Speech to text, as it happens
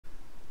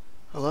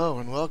Hello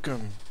and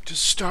welcome to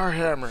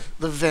Starhammer,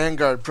 the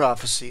Vanguard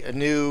Prophecy, a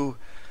new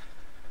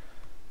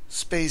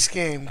space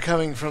game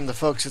coming from the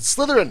folks at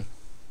Slytherin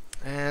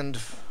and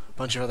a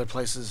bunch of other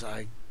places.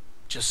 I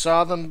just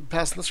saw them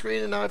pass on the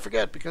screen and now I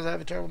forget because I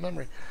have a terrible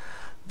memory.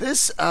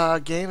 This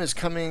game is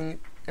coming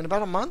in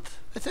about a month,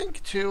 I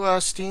think, to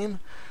Steam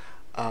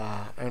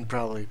and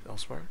probably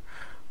elsewhere.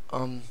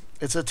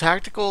 It's a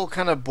tactical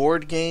kind of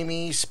board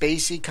gamey,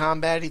 spacey,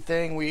 combat-y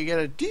thing where you get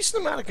a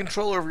decent amount of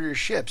control over your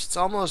ships. It's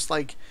almost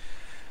like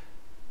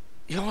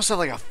you almost have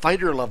like a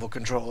fighter level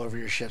control over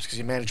your ships because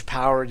you manage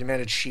power, you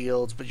manage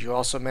shields, but you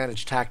also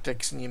manage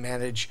tactics and you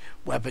manage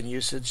weapon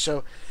usage.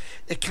 So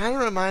it kind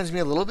of reminds me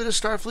a little bit of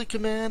Starfleet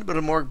Command, but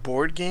a more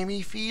board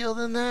gamey feel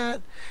than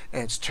that.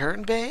 And it's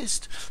turn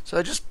based. So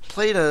I just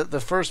played the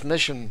first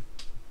mission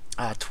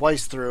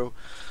twice through.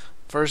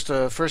 First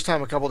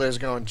time a couple days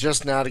ago, and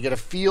just now to get a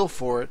feel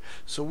for it.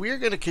 So we're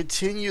going to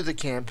continue the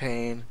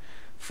campaign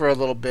for a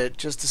little bit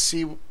just to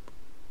see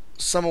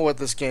some of what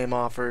this game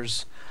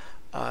offers.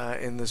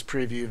 In this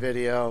preview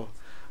video,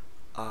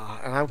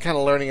 and I'm kind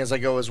of learning as I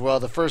go as well.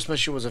 The first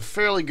mission was a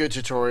fairly good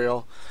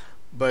tutorial,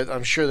 but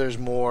I'm sure there's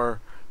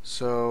more.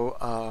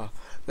 So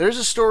there's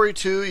a story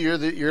too.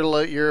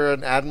 You're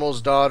an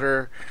admiral's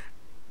daughter,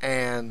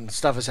 and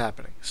stuff is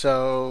happening.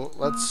 So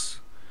let's.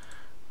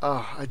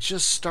 Oh, I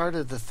just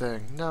started the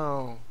thing.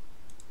 No.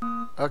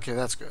 Okay,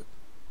 that's good.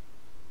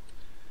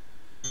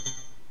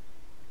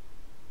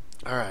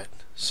 All right.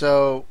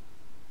 So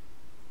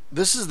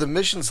this is the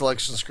mission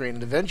selection screen,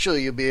 and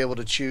eventually you'll be able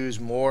to choose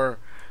more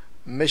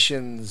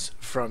missions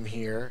from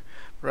here.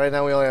 Right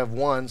now we only have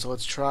one, so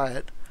let's try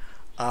it.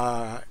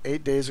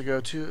 8 days ago,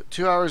 2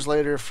 hours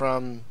later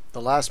from the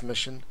last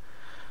mission.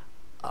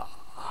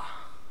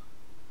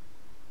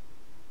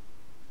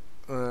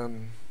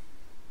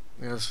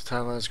 Yes, the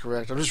timeline is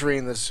correct. I'm just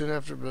reading this. Soon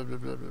after blah, blah,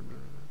 blah, blah, blah.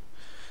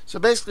 So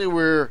basically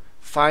we're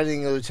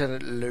finding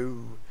Lieutenant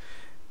Lou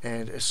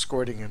and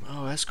escorting him.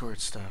 Oh, escort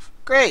stuff.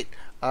 Great!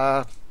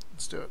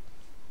 Let's do it.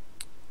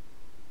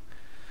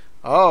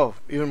 Oh,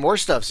 even more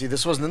stuff. See,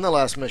 this wasn't in the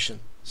last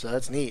mission, so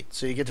that's neat.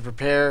 So you get to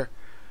prepare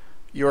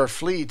your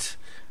fleet,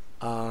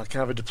 kind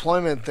of a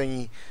deployment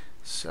thingy.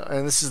 So,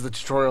 and this is the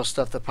tutorial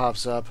stuff that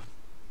pops up.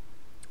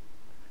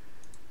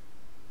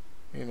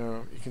 You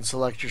know, you can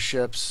select your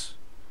ships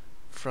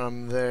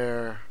from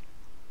there.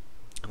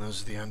 And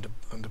those are the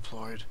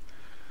undeployed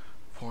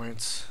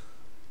points.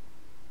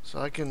 So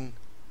I can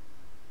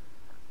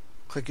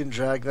click and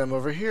drag them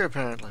over here,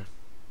 apparently.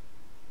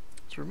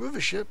 Let's remove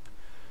a ship.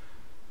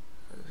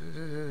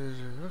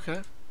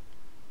 Okay.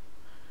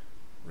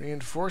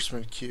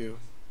 Reinforcement queue.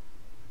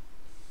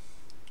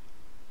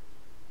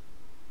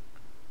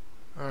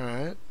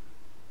 Alright.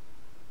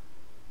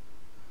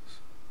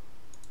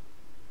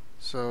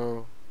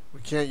 So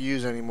we can't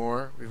use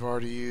anymore. We've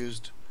already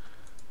used.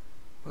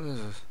 What is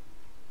this?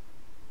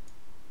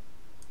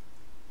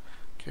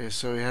 Okay,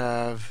 so we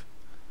have.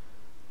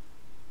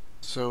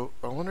 So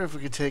I wonder if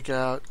we could take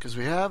out, because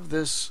we have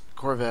this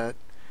Corvette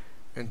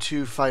and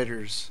 2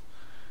 fighters.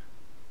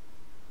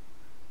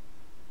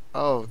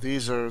 Oh,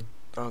 these are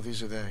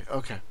they.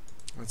 Okay,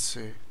 let's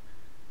see.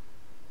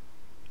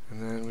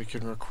 And then we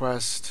can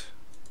request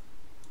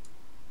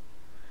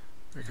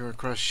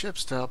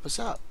ships to help us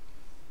out.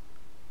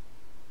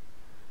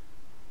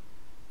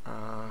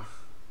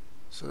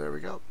 So there we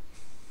go.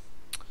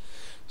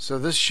 So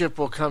this ship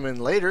will come in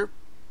later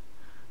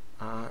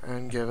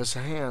and give us a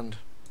hand.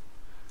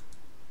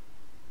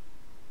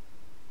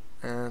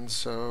 And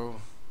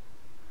so,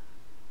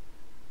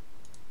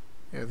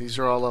 yeah, these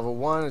are all level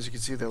 1. As you can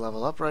see, they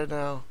level up right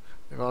now.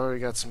 They've already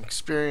got some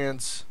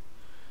experience.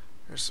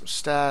 There's some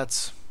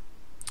stats.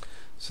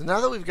 So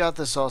now that we've got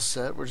this all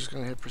set, we're just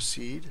going to hit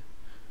proceed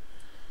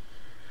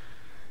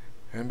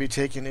and be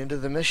taken into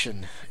the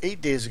mission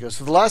 8 days ago.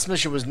 So the last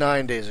mission was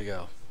 9 days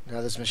ago. Now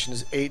this mission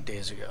is 8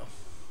 days ago.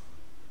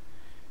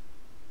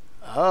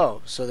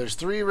 Oh, so there's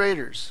 3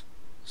 raiders.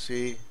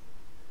 See?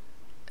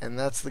 And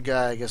that's the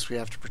guy I guess we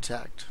have to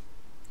protect.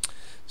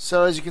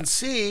 So as you can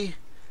see,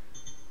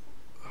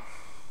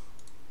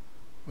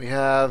 we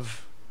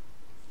have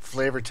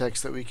flavor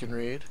text that we can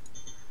read.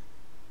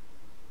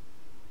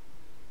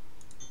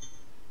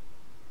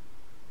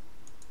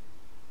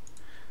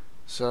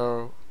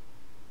 So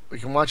we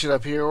can watch it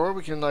up here, or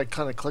we can like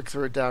kind of click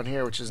through it down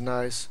here, which is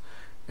nice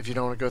if you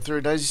don't want to go through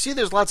it. Now, as you see,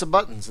 there's lots of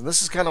buttons, and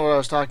this is kind of what I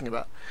was talking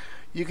about.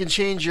 You can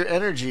change your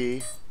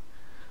energy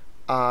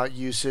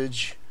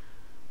usage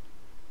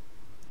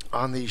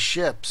on these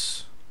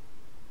ships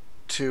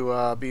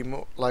to be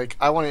more like,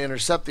 I want to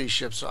intercept these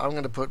ships, so I'm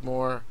going to put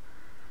more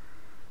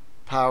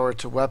power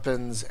to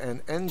weapons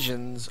and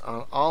engines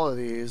on all of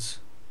these.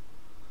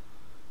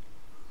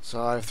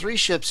 So I have 3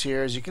 ships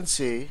here, as you can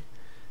see.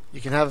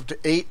 You can have up to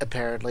 8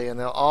 apparently, and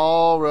they'll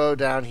all row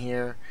down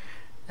here,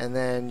 and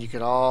then you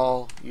could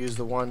all use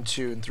the 1,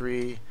 2, and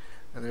 3,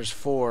 and there's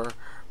 4,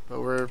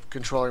 but we're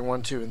controlling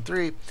 1, 2, and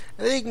 3. And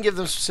then you can give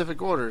them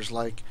specific orders,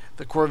 like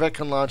the Corvette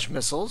can launch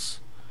missiles,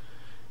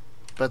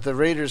 but the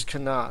raiders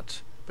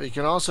cannot. But you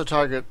can also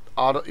target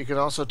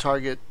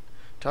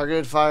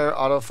targeted fire,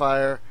 auto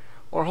fire,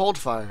 or hold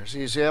fire. So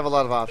you have a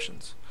lot of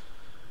options.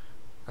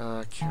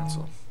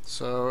 Cancel.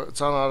 So it's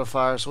on auto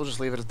fire, so we'll just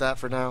leave it at that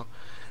for now.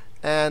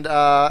 And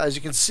as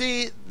you can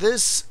see,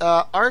 this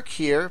arc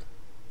here,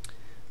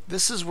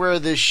 this is where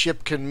this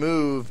ship can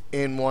move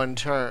in one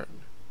turn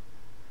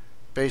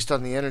based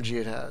on the energy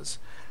it has.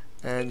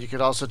 And you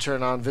could also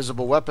turn on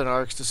visible weapon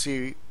arcs to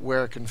see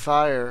where it can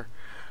fire.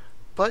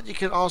 But you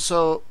can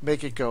also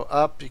make it go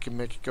up, you can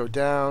make it go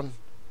down.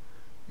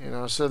 You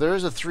know, so there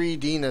is a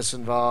 3D-ness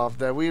involved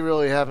that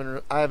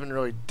I haven't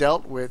really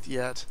dealt with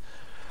yet.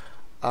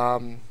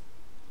 But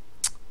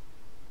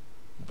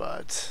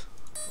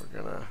we're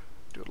gonna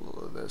do a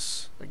little of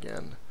this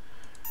again.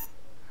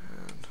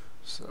 And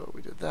so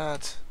we did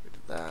that, we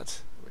did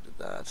that, we did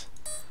that.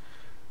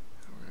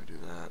 And we're gonna do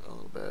that a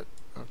little bit.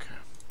 Okay.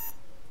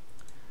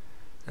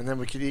 And then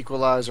we could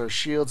equalize our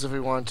shields if we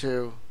want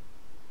to,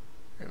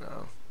 you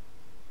know,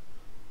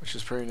 which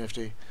is pretty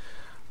nifty.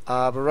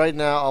 But right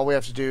now, all we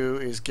have to do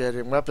is get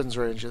in weapons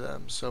range of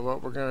them. So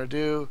what we're going to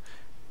do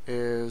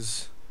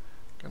is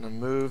going to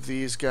move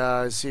these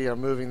guys. See, I'm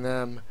moving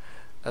them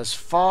as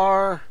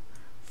far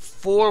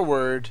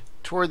forward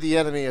toward the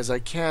enemy as I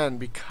can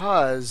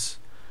because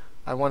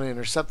I want to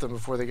intercept them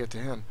before they get to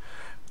him.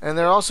 And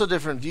there are also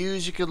different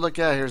views you could look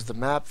at. Here's the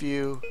map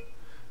view.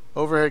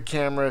 Overhead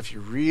camera if you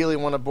really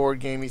want a board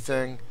gamey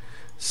thing.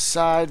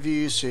 Side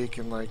view so you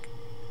can like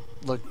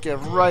get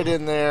right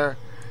in there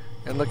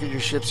and look at your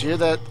ships. You hear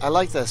that? I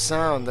like that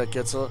sound that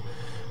gets a...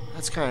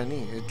 That's kind of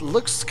neat. It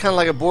looks kind of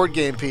like a board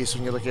game piece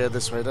when you look at it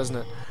this way, doesn't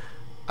it?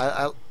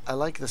 I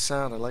like the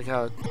sound. I like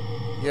how it...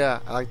 Yeah,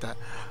 I like that.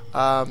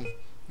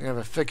 You have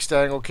a fixed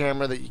angle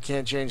camera that you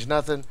can't change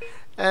nothing.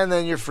 And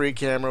then your free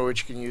camera,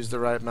 which you can use the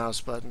right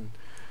mouse button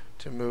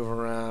to move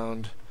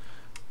around.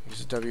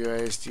 Use the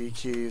WASD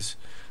keys.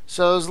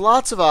 So there's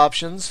lots of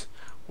options.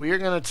 We are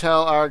going to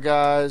tell our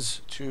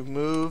guys to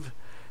move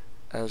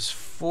as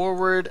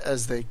forward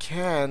as they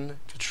can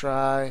to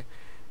try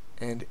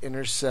and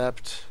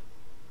intercept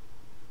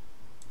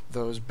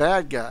those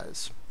bad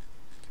guys.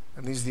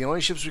 And these are the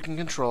only ships we can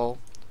control.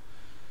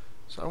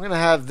 So I'm going to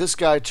have this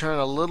guy turn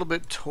a little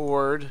bit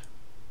toward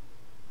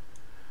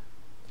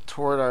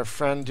our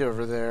friend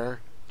over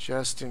there,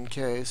 just in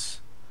case.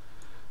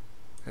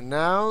 And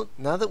now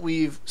that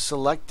we've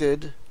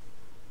selected...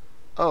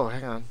 Oh,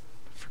 hang on.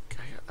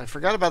 I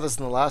forgot about this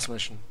in the last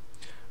mission.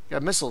 We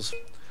got missiles.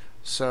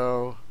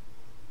 So...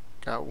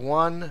 Got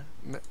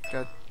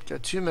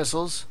two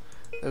missiles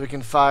that we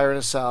can fire in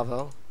a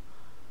salvo.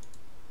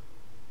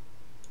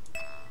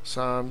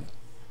 So I'm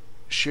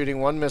shooting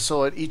one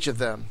missile at each of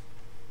them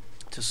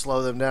to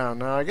slow them down.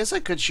 Now I guess I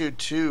could shoot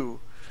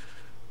two.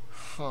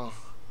 Huh.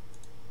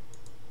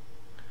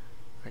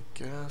 I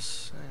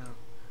guess. Hang on.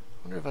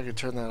 I wonder if I could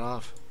turn that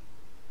off.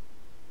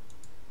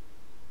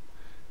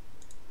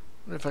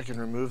 I wonder if I can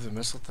remove the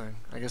missile thing.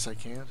 I guess I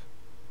can't.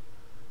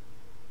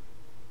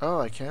 Oh,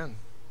 I can.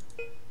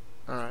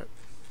 Alright.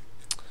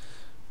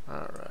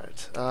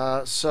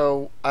 Alright.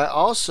 So I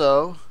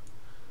also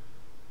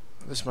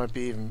this might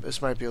be a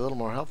little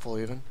more helpful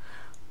even.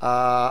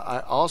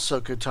 I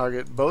also could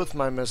target both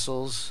my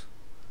missiles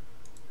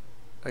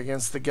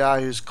against the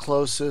guy who's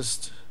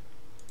closest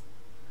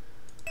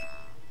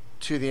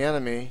to the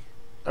enemy.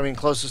 I mean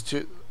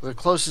the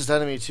closest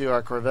enemy to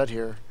our Corvette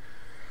here.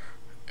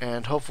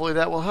 And hopefully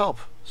that will help.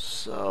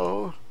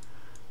 So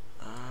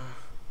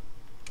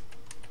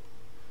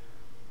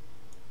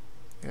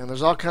and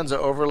there's all kinds of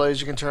overlays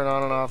you can turn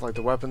on and off, like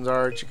the weapons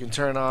arch. You can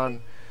turn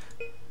on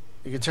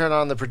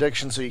the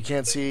prediction so you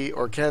can't see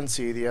or can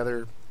see the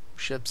other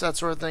ships, that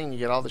sort of thing. You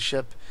get all the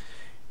ship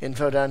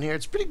info down here.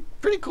 It's pretty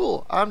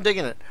cool. I'm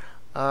digging it.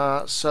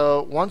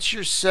 So once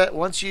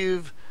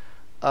you've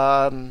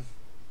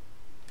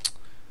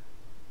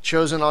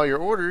chosen all your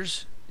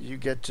orders, you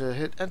get to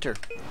hit enter.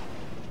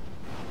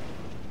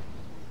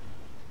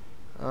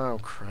 Oh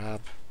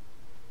crap.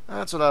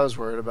 That's what I was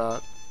worried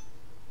about.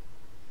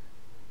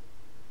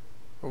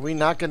 Are we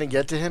not going to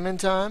get to him in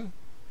time?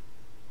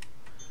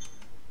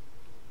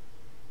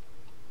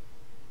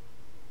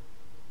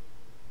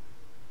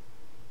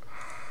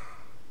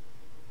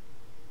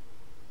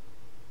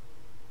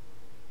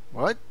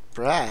 What?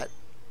 Brat?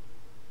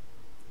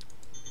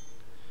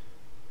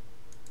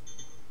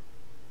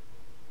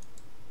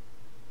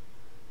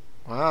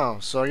 Wow,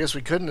 so I guess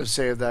we couldn't have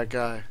saved that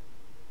guy.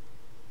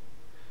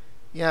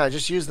 Yeah, I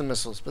just used the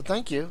missiles, but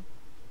thank you.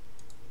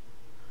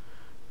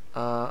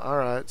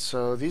 Alright,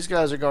 so these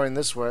guys are going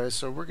this way,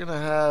 so we're going to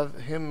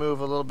have him move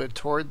a little bit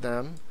toward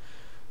them,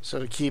 so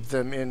to keep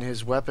them in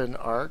his weapon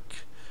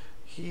arc.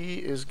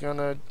 This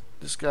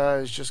guy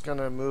is just going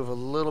to move a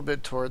little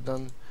bit toward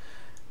them,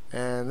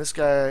 and this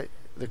guy,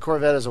 the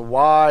Corvette has a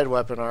wide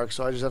weapon arc,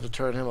 so I just have to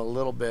turn him a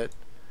little bit,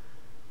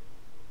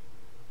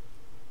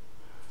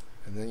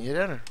 and then you hit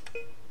enter.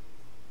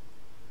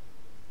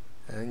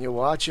 And you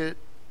watch it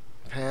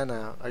pan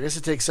out. I guess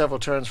it takes several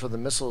turns for the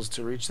missiles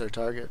to reach their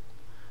target.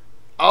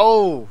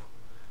 Oh!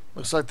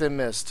 Looks like they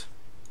missed.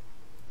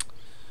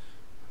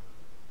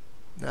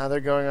 Now they're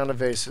going on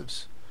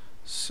evasives.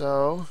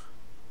 So,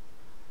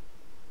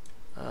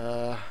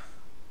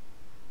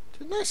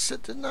 didn't miss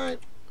it, didn't I?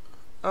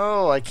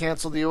 Oh, I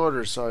canceled the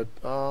order, so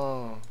I...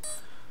 Oh.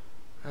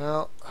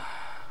 Well,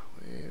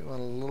 we want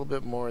a little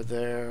bit more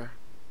there.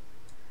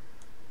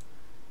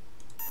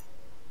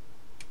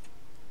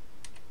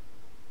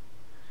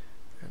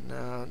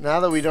 And now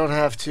that we don't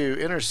have to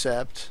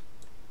intercept,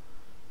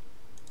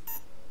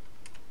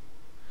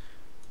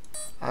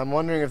 I'm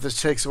wondering if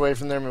this takes away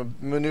from their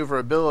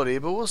maneuverability,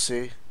 but we'll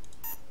see.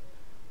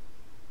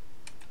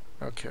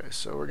 Okay,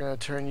 so we're gonna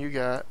turn you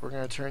a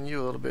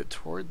little bit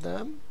toward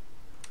them.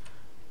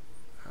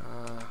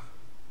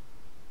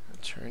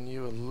 Turn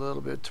you a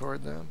little bit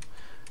toward them,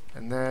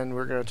 and then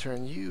we're gonna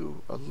turn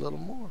you a little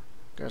more.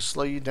 Gonna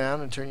slow you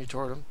down and turn you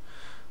toward them.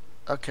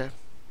 Okay.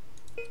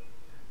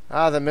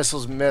 Ah, the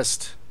missiles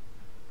missed.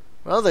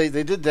 Well, they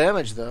did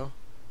damage though.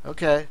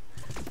 Okay.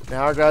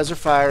 Now our guys are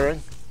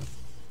firing.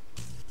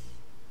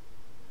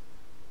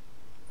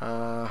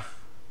 Okay,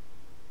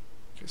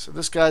 so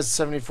this guy's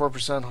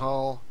 74%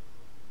 hull.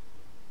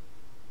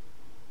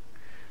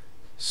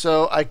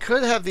 So I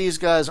could have these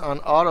guys on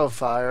auto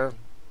fire,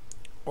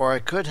 or I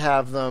could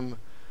have them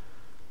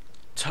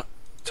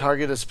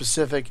target a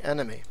specific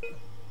enemy,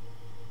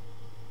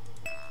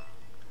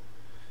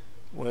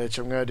 which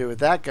I'm going to do with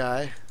that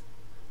guy.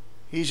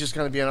 He's just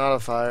going to be on auto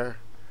fire,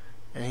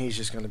 and he's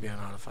just going to be on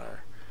auto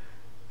fire.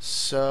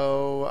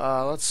 So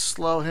let's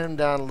slow him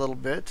down a little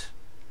bit,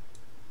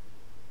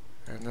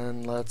 and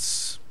then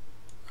let's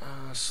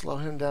slow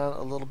him down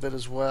a little bit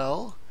as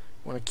well.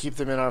 We want to keep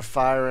them in our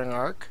firing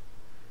arc,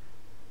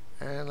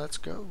 and let's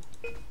go.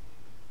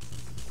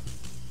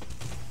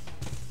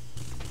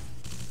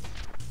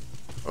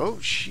 Oh,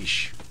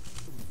 sheesh.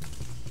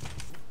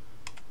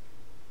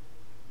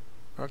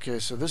 Okay,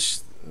 so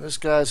this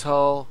guy's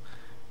hull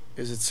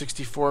is at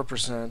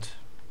 64%.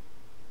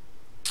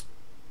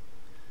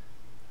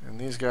 And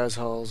these guys'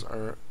 hulls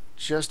are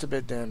just a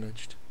bit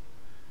damaged.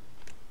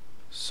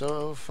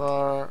 So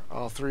far,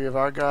 all three of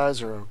our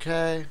guys are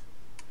okay.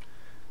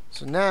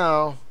 So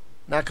now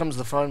comes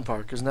the fun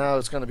part, because now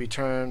it's going to be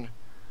turn.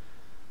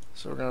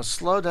 So we're going to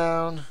slow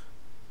down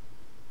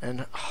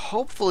and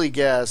hopefully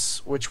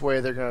guess which way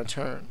they're going to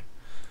turn.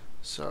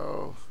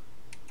 So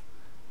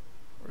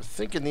we're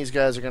thinking these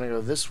guys are going to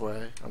go this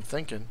way. I'm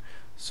thinking.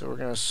 So we're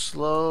going to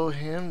slow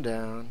him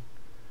down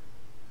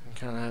and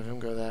kind of have him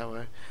go that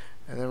way.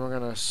 And then we're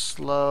going to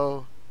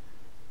slow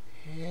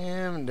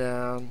him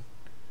down.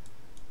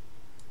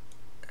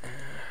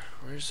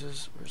 Where's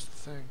the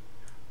thing?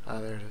 Ah,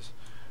 there it is.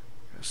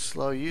 Gonna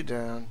slow you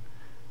down.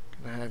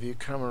 Gonna have you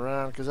come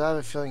around, because I have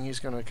a feeling he's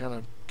gonna kind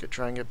of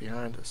try and get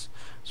behind us.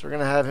 So we're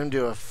gonna have him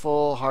do a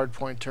full hard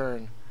point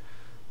turn.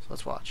 So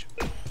let's watch.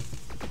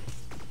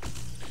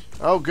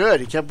 Oh, good.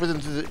 He kept with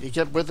him. He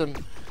kept with him.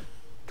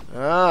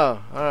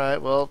 Oh, all right.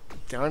 Well,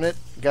 darn it.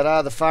 Got out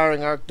of the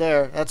firing arc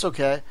there. That's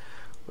okay.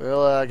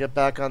 We'll get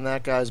back on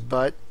that guy's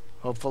butt,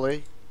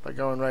 hopefully, by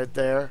going right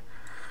there.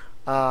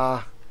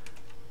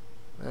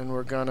 And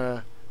we're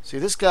gonna see,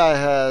 this guy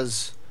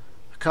has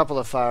a couple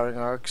of firing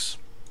arcs,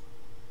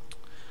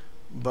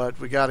 but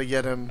we got to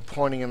get him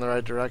pointing in the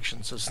right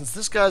direction. So since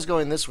this guy's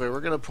going this way, we're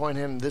gonna point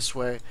him this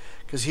way,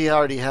 because he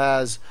already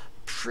has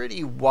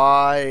pretty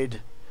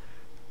wide.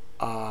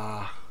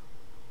 The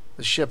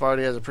ship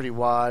already has a pretty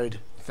wide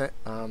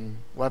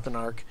weapon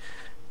arc,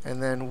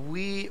 and then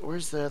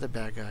where's the other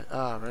bad guy?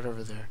 Ah, right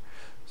over there.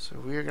 So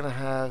we're gonna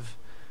have,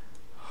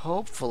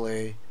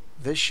 hopefully,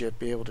 this ship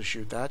be able to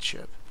shoot that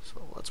ship. So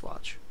let's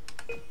watch.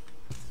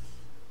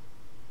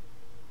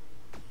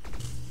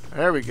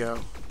 There we go.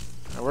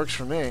 That works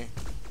for me.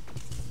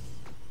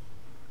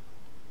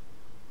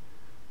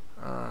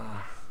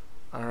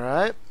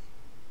 Alright.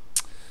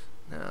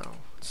 Now,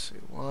 let's see.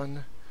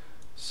 One.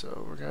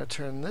 So we're going to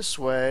turn this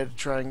way to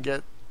try and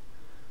get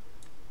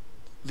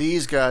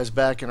these guys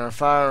back in our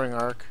firing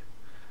arc.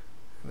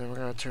 And then we're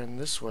going to turn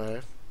this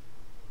way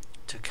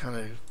to kind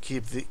of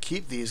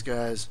keep these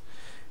guys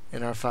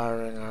in our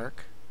firing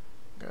arc.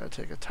 Gotta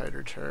take a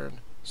tighter turn,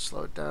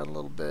 slow it down a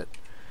little bit,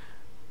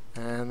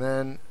 and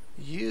then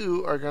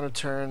you are gonna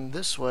turn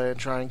this way and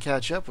try and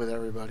catch up with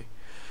everybody.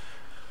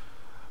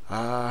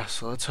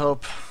 So let's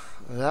hope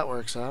that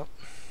works out.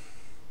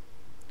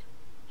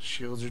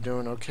 Shields are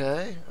doing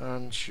okay,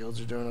 and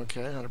shields are doing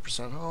okay,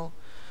 100% hull.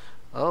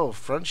 Oh,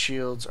 front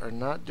shields are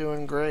not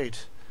doing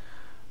great.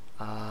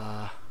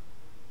 Let's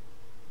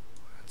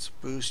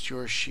boost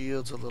your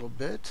shields a little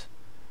bit.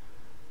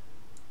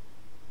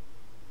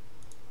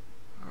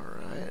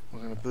 Alright, we're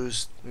going to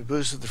boost. We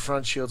boosted the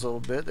front shields a little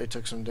bit. They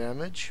took some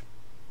damage.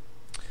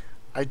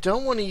 I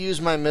don't want to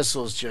use my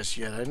missiles just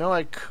yet. I know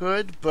I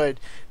could, but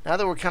now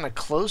that we're kind of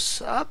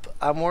close up,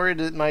 I'm worried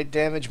it might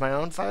damage my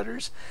own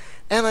fighters,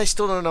 and I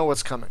still don't know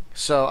what's coming.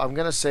 So I'm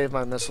going to save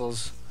my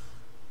missiles.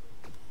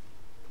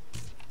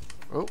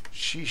 Oh,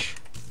 sheesh.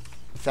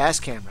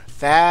 Fast camera.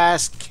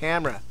 Fast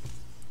camera.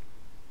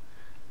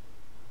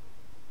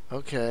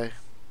 Okay.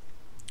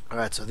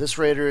 Alright, so this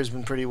raider has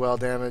been pretty well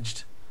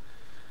damaged.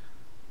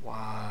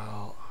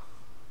 Wow.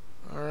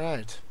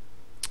 Alright.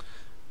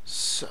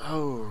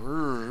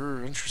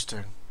 So,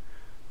 interesting.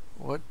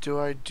 what do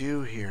I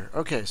do here?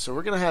 Okay, so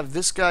we're going to have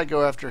this guy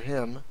go after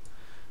him.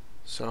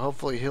 So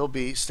hopefully he'll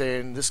be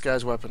staying this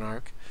guy's weapon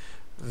arc.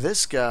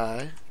 This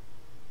guy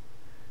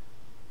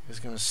is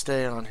going to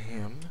stay on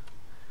him.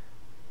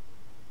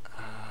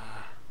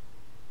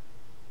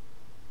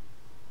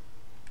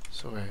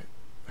 So wait,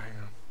 hang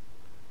on.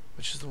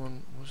 Which is the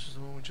one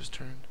we just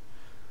turned?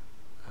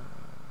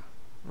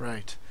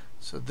 Right.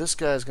 So this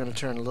guy is going to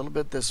turn a little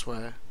bit this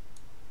way.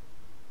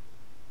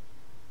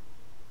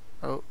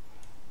 Oh,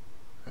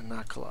 and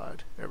not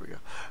collide. There we go.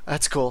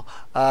 That's cool.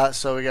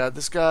 So we got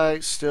this guy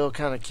still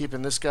kind of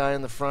keeping this guy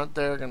in the front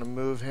there. Going to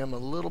move him a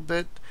little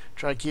bit.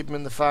 Try to keep him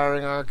in the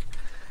firing arc.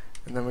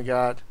 And then we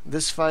got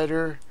this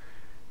fighter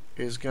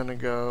is going to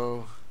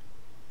go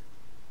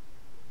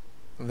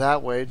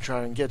that way.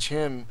 Try and get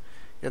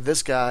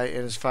this guy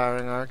in his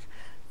firing arc.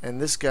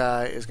 And this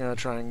guy is going to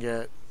try and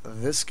get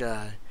this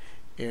guy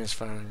in his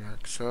firing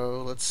arc.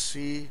 So let's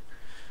see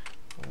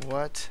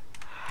what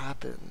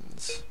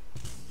happens.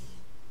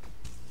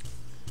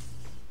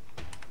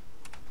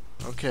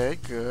 Okay,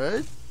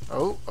 good.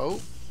 Oh,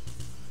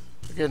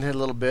 we're getting hit a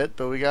little bit,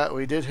 but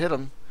we did hit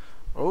him.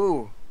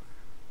 Oh,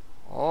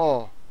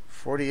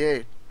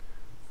 48.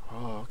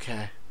 Oh,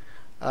 okay.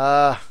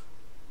 Damn.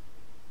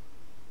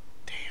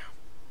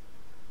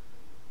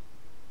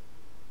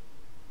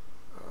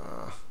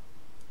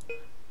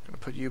 Gonna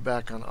put you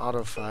back on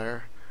auto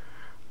fire.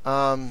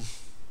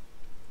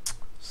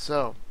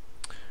 So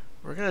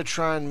we're gonna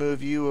try and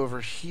move you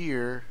over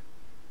here,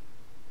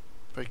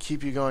 but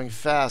keep you going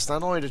fast,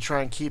 not only to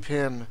try and keep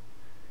him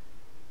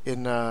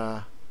in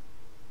the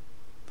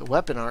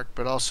weapon arc,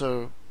 but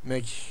also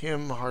make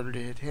him harder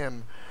to hit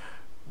him.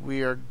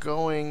 We are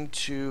going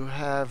to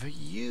have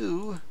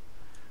you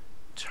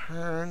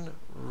turn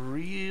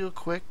real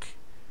quick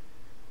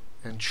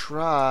and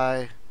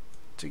try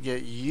to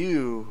get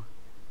you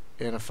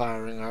in a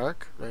firing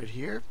arc right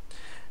here.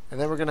 And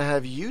then we're going to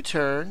have you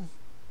turn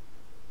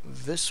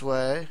this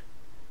way,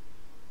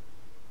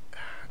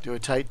 do a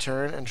tight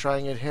turn, and try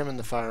and get him in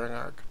the firing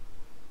arc.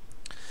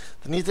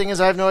 The neat thing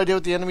is I have no idea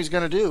what the enemy's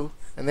going to do,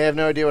 and they have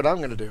no idea what I'm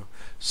going to do.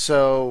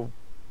 So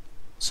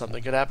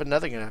something could happen,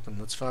 nothing could happen.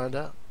 Let's find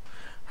out.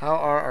 How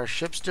are our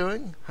ships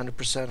doing?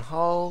 100%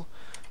 hull,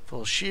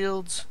 full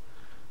shields,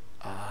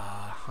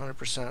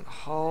 100%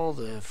 hull.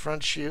 The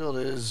front shield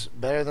is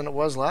better than it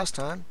was last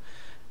time,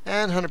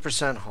 and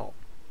 100% hull.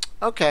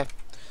 Okay,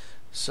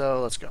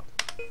 so let's go.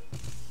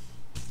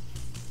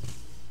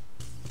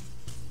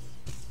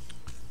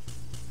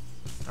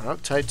 Oh,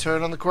 tight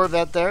turn on the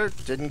Corvette there.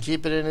 Didn't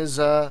keep it in his,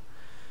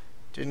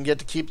 didn't get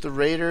to keep the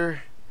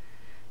Raider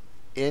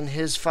in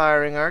his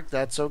firing arc.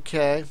 That's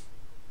okay.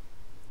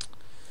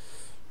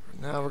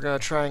 Now we're gonna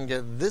try and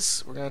get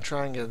this. We're gonna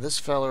try and get this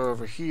fella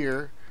over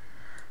here.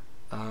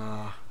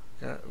 We're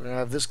gonna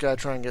have this guy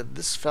try and get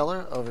this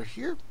fella over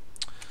here.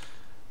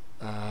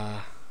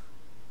 And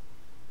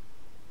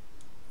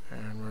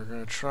we're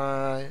gonna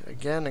try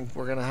again, and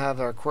we're gonna have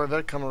our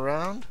Corvette come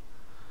around.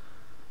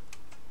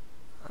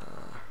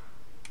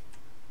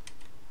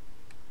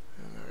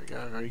 I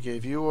already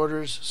gave you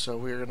orders, so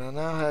we're going to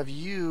now have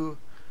you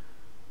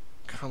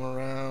come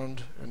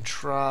around and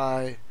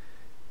try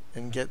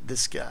and get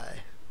this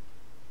guy.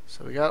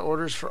 So we got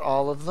orders for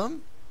all of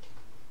them.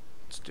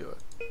 Let's do it.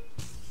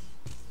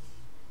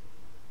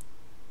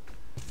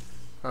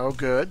 Oh,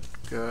 good.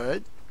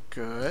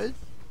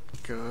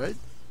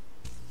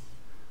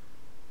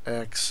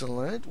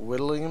 Excellent.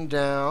 Whittling him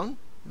down.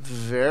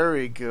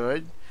 Very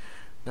good.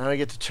 Now I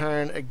get to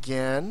turn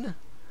again.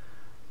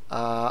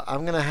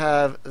 I'm going to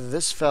have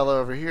this fellow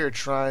over here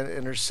try and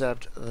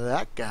intercept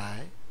that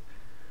guy.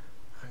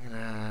 I'm going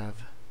to have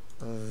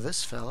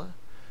this fella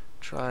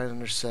try and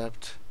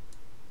intercept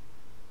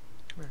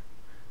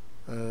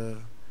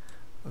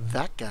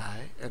that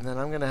guy. And then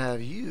I'm going to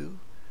have you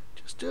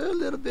just do a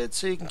little bit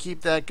so you can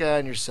keep that guy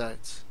in your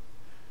sights.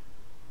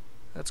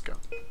 Let's go.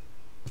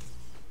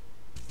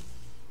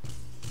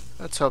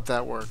 Let's hope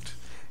that worked.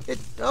 It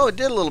did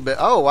a little bit.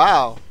 Oh,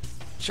 wow.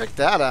 Check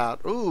that out.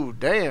 Ooh,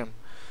 damn.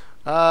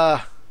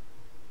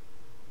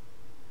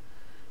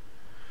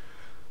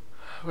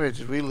 Wait,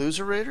 did we lose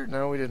a Raider?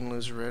 No, we didn't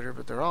lose a Raider,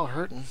 but they're all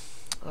hurting.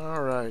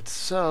 Alright,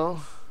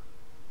 so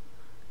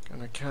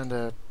gonna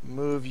kinda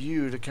move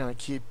you to kinda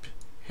keep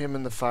him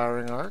in the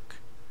firing arc.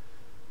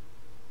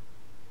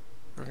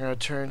 We're gonna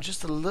turn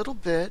just a little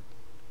bit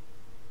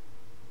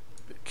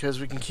because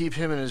we can keep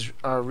him in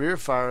our rear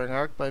firing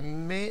arc, but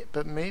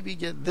maybe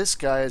get this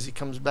guy as he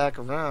comes back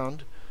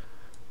around.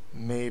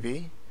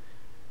 Maybe.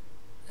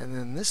 And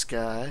then this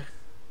guy,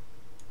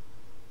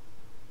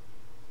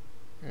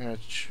 oh,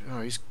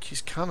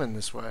 he's coming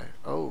this way.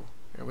 Oh,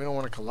 yeah, we don't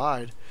want to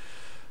collide.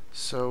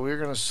 So we're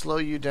going to slow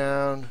you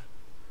down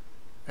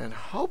and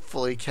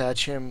hopefully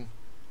catch him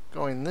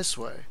going this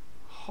way.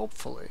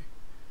 Hopefully.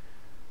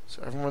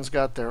 So everyone's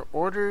got their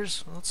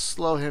orders. Let's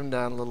slow him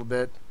down a little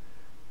bit.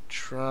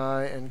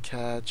 Try and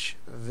catch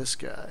this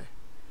guy.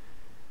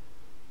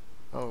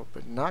 Oh,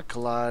 but not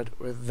collide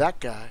with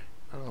that guy.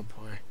 Oh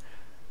boy.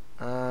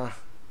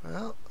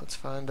 Well, let's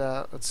find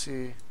out. Let's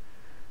see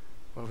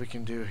what we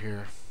can do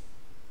here.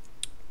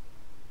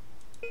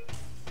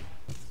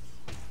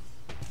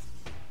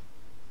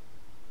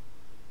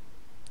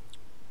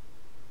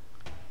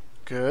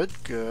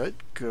 Good, good,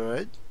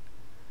 good.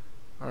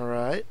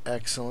 Alright,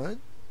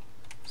 excellent.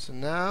 So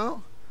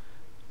now,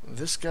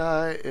 this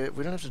guy,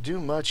 we don't have to do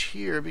much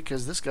here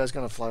because this guy's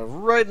going to fly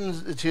right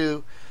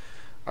into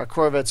our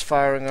Corvette's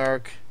firing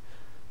arc.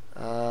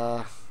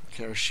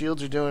 Okay, our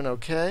shields are doing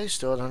okay,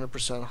 still at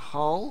 100%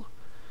 hull.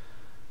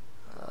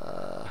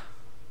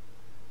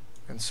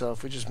 And so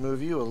if we just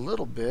move you a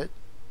little bit,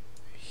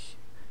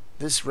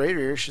 this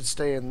Raider should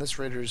stay in this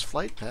Raider's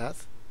flight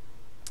path.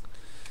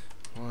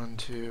 1,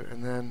 2,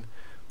 and then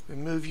we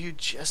move you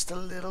just a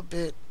little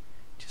bit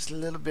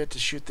to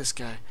shoot this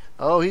guy.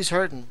 Oh, he's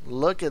hurting.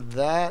 Look at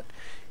that.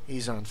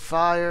 He's on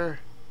fire.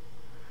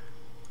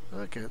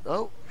 Look at,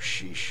 oh,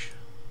 sheesh.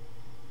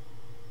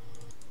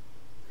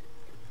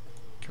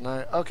 Can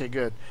I, okay,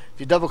 good. If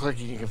you double click,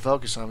 you can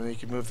focus on him, and you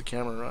can move the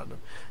camera around him.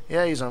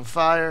 Yeah, he's on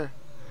fire.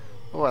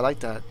 Oh, I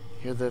like that.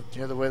 Hear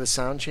the way the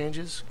sound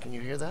changes? Can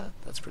you hear that?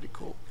 That's pretty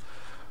cool.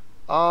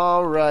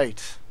 All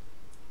right.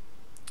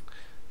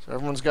 So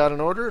everyone's got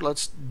an order.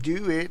 Let's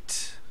do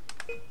it.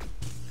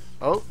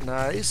 Oh,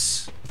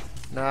 nice.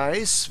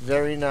 Nice.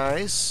 Very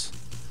nice.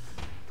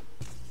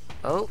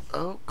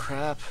 Oh,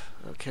 crap.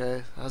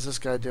 Okay. How's this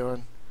guy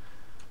doing?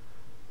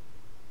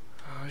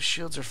 Oh, his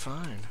shields are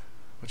fine,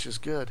 which is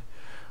good.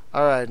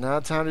 Alright, now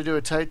time to do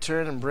a tight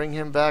turn and bring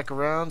him back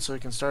around so he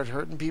can start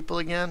hurting people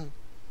again.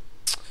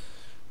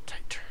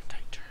 Tight turn,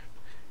 tight turn.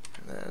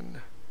 And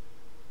then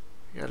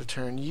you gotta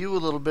turn you a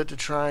little bit to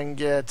try and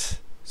get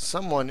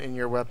someone in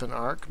your weapon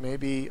arc,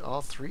 maybe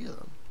all 3 of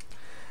them.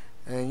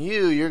 And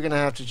you're gonna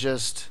have to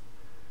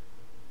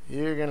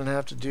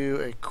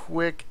do a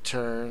quick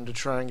turn to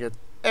try and get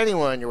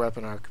anyone in your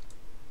weapon arc.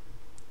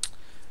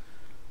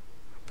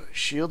 But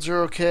shields are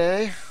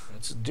okay.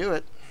 Let's do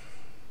it.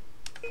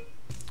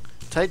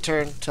 Tight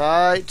turn,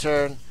 tight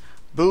turn.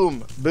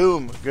 Boom,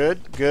 boom.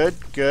 Good, good,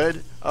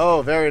 good.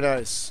 Oh, very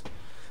nice.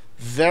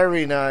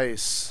 Very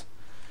nice.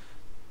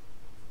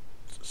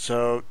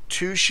 So,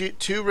 two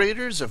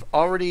Raiders have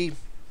already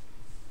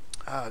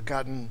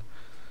gotten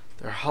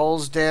their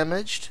hulls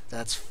damaged.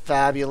 That's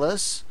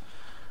fabulous.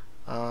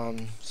 So,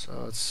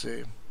 let's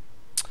see.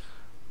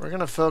 We're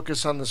going to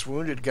focus on this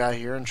wounded guy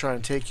here and try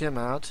and take him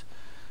out.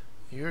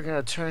 You're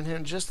going to turn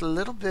him just a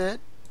little bit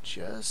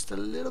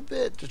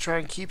to try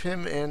and keep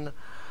him in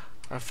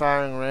our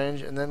firing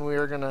range, and then we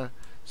are gonna,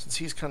 since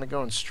he's kind of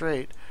going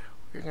straight,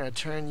 we're gonna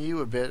turn you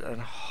a bit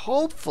and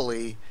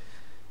hopefully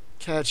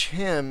catch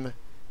him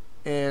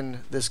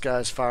in this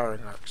guy's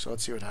firing arc. So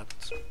let's see what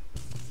happens.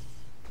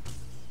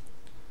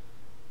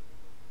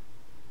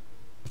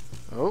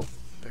 Oh,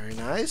 very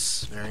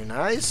nice, very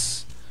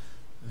nice,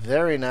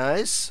 very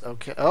nice.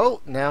 Okay, oh,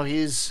 now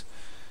he's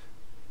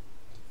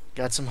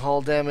got some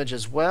hull damage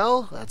as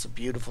well. That's a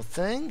beautiful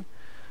thing.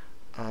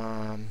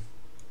 Our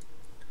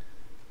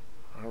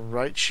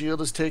right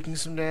shield is taking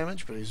some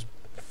damage, but he's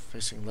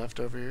facing left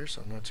over here,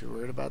 so I'm not too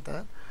worried about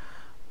that.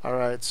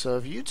 Alright, so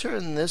if you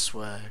turn this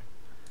way,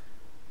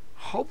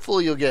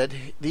 hopefully you'll get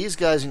these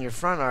guys in your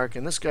front arc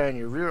and this guy in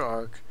your rear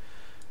arc.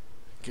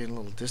 Get a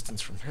little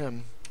distance from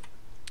him.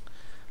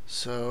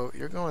 So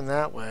you're going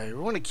that way. We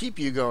want to keep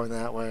you going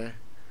that way.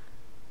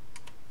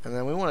 And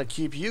then we want to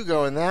keep you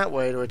going that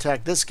way to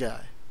attack this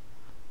guy.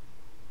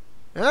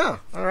 Yeah,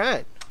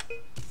 alright.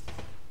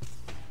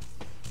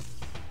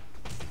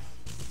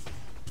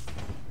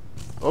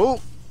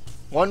 Oh,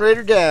 1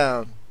 Raider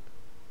down.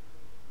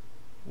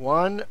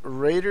 1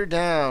 Raider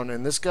down,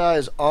 and this guy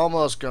is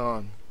almost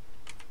gone.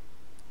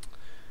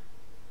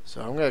 So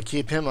I'm going to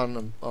keep him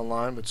on the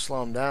line, but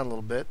slow him down a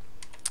little bit.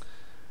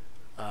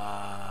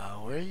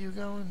 Where are you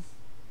going?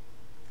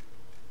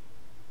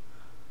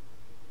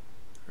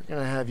 We're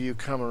going to have you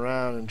come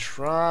around and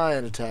try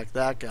and attack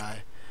that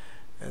guy.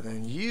 And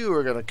then you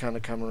are going to kind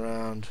of come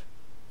around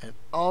and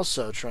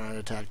also try and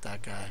attack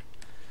that guy.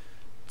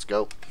 Let's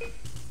go.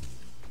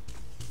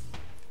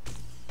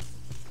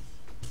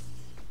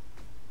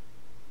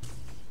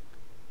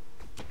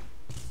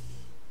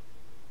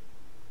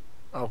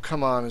 Oh,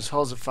 come on. His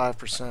hull's at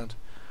 5%.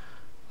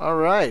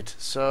 Alright,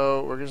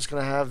 so we're just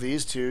going to have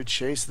these two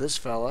chase this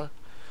fella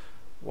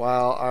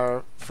while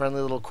our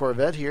friendly little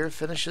Corvette here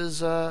finishes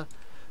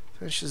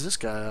this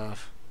guy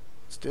off.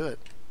 Let's do it.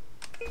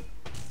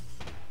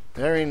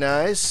 Very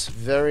nice.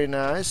 Very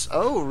nice.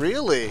 Oh,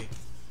 really?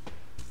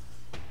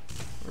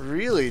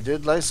 Really?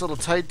 Did nice little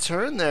tight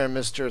turn there,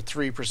 Mr.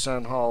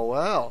 3% hull.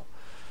 Wow.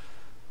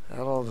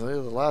 That'll be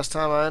the last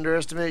time I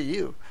underestimate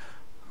you.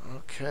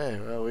 Okay,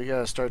 well, we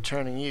gotta start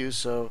turning you,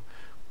 so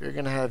we're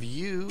gonna have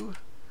you.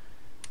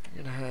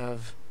 We're gonna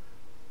have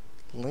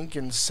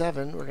Lincoln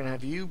 7. We're gonna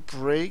have you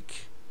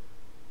break.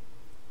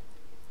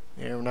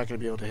 Yeah, we're not gonna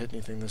be able to hit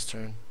anything this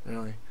turn,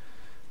 really.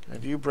 Gonna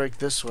have you break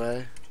this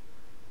way,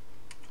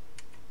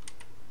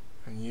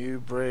 and you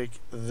break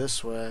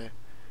this way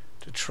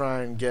to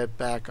try and get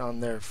back on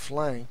their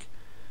flank.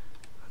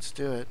 Let's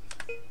do it.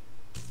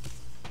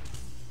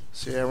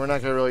 So yeah, we're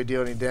not gonna really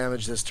do any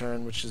damage this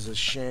turn, which is a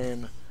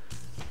shame.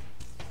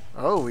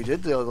 Oh, we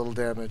did do a little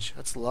damage.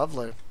 That's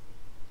lovely.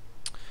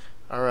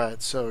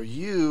 Alright, so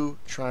you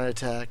try and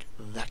attack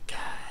that guy.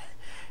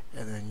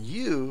 And then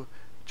you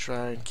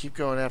try and keep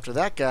going after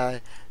that guy.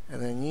 And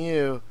then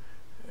you,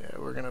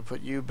 we're going to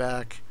put you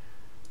back,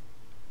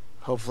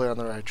 hopefully on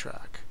the right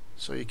track.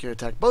 So you can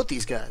attack both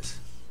these guys.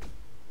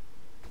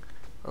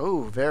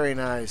 Oh, very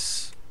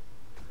nice.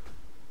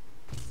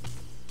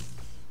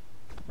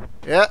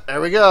 Yeah,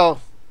 there we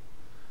go.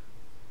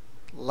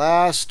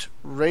 Last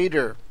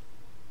Raider.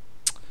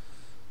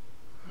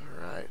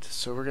 Alright,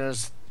 so we're going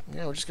to,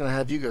 we're just going to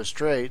have you go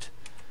straight.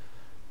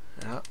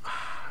 Yeah,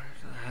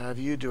 we're going to have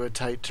you do a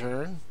tight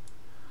turn.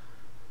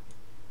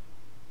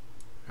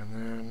 And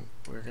then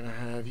we're going to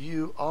have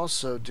you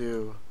also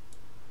do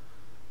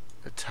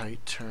a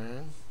tight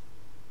turn.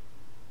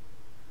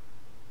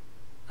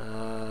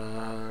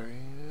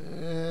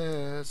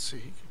 Let's see,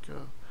 he could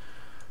go.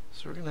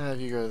 So we're going to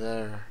have you go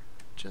there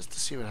just to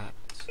see what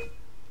happens.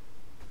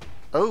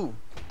 Oh,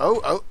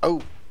 oh, oh,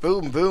 oh,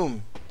 boom,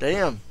 boom.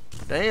 Damn,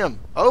 damn.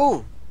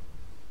 Oh!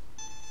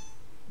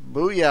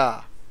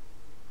 Booyah.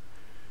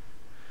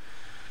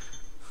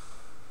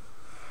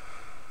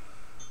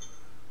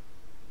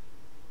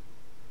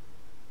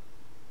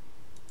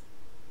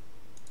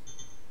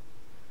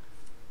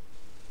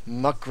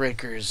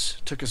 Muckrakers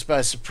took us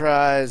by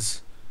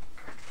surprise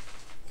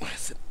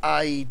with an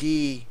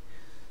IED.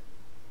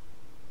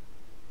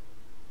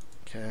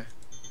 Okay.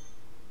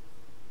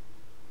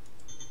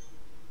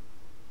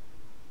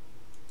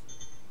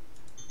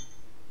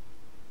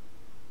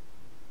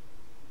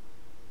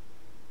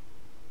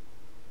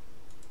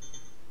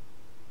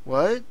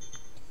 What?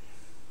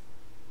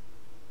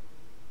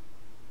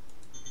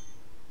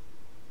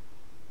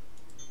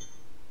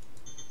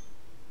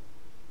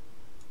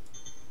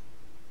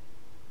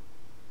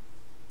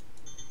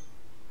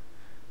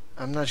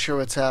 I'm not sure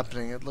what's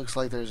happening. It looks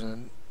like there's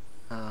an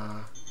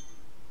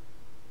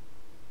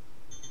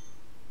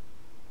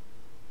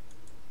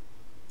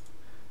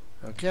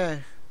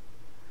okay.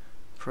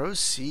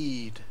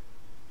 Proceed.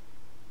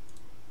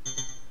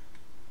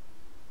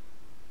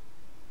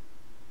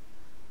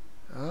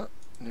 Oh,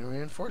 new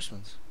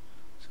reinforcements.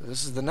 So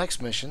this is the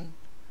next mission,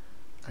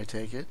 I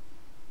take it.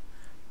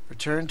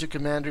 Return to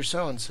Commander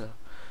so-and-so.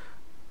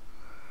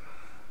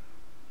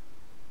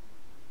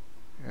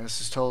 Yeah,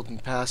 this is told in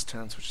past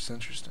tense, which is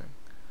interesting.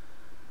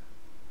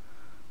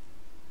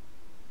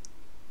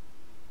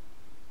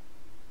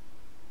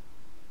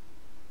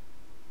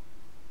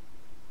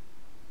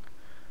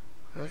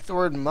 I like the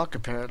word muck,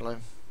 apparently.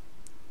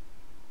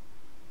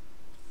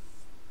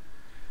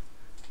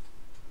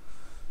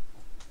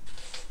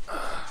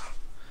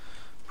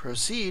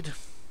 Proceed.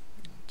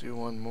 Do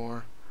one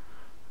more.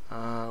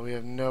 We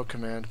have no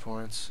command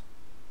points.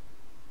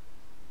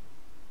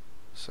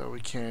 So we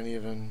can't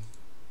even...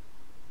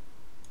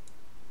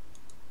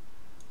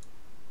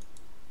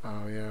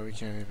 Oh yeah, we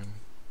can't even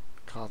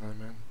call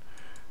them in.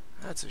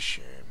 That's a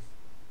shame.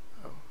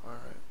 Oh,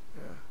 alright.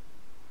 Yeah.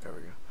 There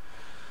we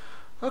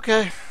go.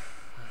 Okay.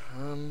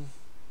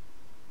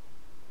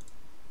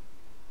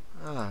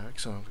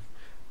 Excellent.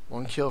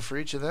 1 kill for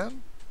each of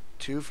them.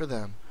 2 for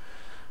them.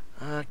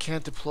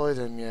 Can't deploy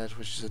them yet,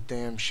 which is a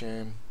damn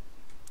shame.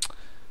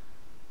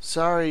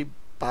 Sorry,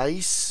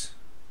 Bice,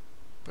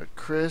 but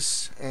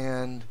Chris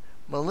and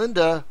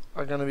Melinda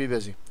are going to be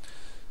busy.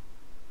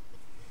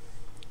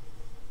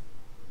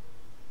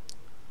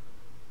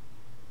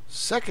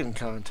 Second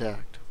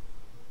contact.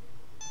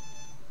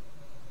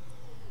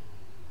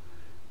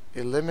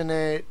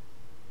 Eliminate.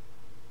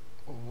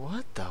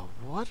 What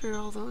are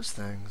all those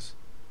things?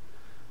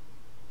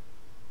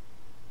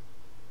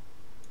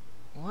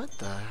 What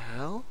the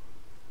hell?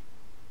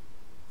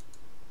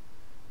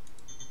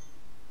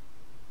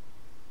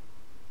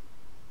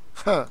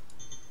 Huh.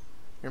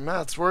 Your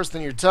math's worse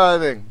than your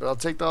tithing, but I'll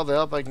take all the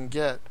help I can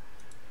get.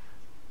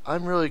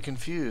 I'm really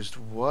confused.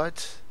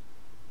 What?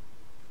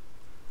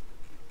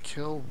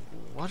 Kill.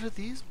 What are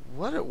these?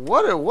 What?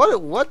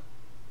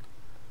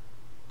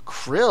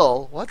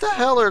 Krill? What the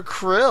hell are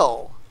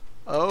krill?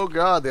 Oh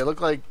god, they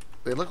look like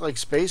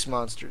space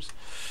monsters.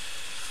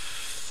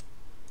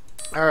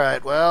 All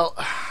right, well,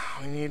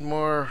 we need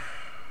more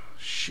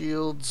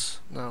shields.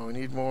 No, we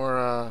need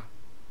more.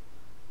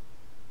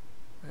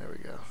 There we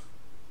go.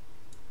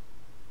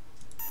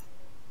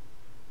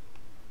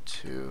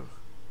 2,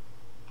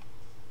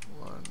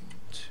 1,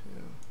 2.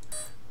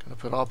 Gonna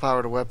put all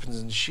power to weapons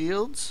and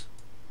shields.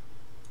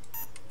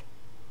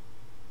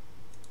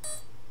 I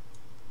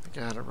think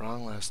I had it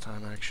wrong last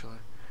time, actually.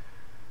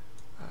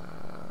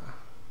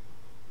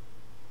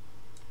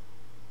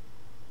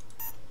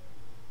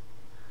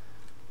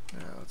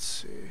 Now let's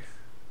see.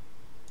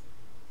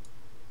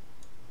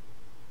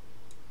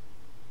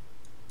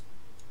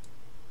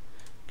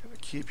 Gonna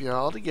keep you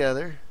all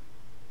together.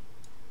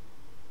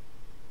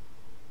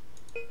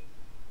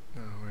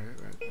 No, wait,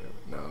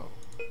 no.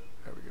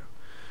 There we go.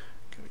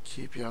 Gonna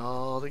keep you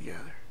all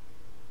together.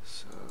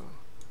 So,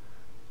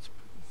 let's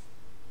put,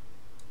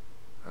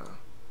 oh,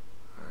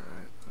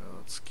 alright. Well,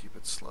 let's keep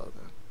it slow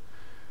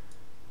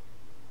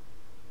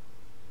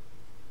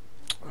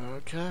then.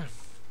 Okay.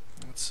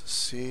 Let's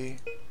see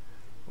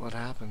what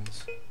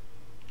happens.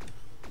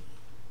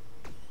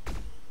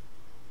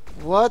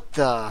 What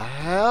the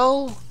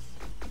hell?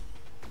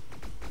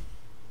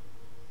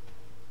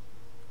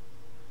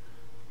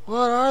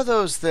 What are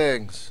those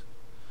things?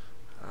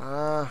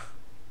 We're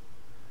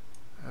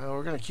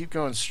gonna keep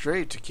going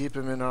straight to keep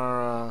him in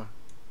our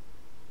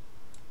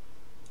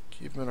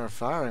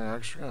firing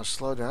arcs. We're gonna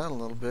slow down a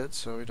little bit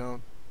so we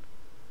don't.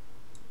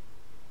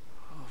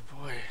 Oh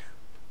boy.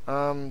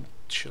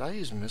 Should I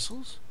use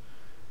missiles?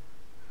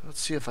 Let's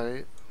see if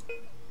I.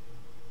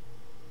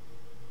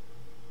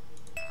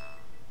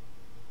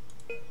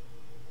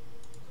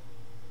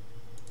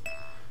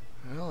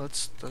 Well,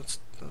 let's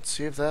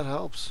see if that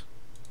helps.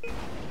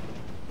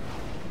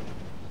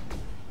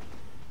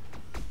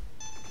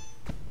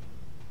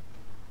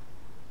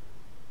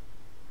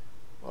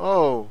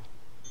 Oh.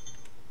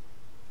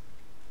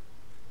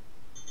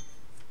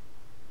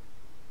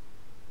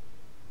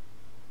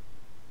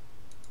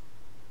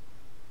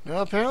 No,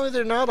 apparently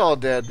they're not all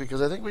dead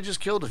because I think we just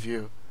killed a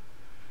few.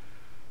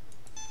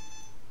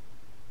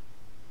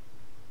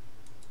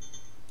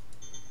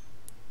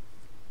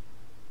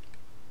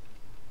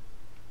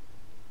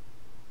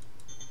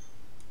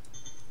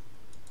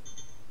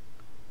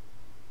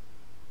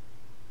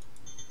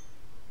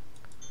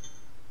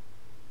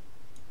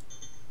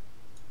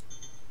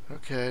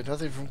 Okay,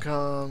 nothing from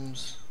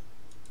comms.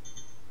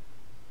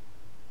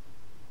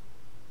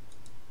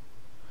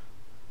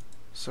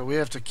 So we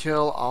have to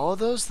kill all of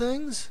those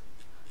things?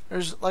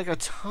 There's like a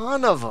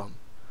ton of them.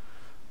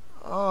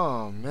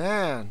 Oh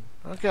man.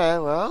 Okay,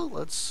 well,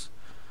 let's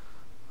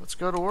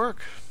go to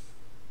work.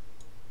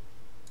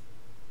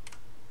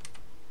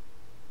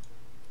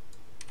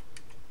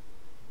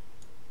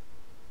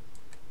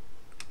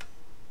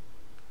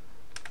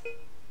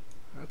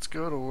 Let's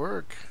go to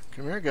work.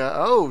 Come here, guy.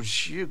 Oh,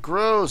 you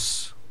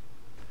gross.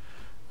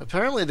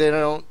 Apparently they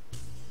don't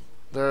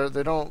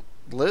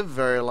live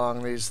very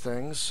long, these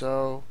things,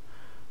 so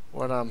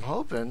what I'm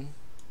hoping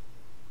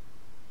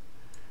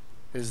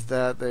is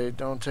that they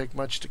don't take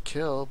much to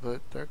kill,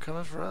 but they're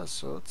coming for us,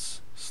 so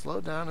let's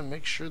slow down and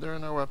make sure they're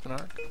in our weapon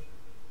arc.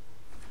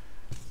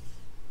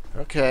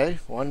 Okay,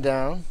 one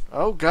down.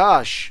 Oh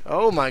gosh.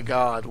 Oh my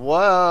god.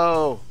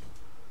 Whoa.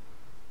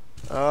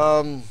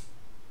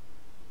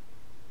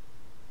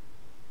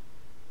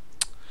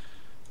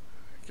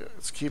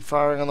 Let's keep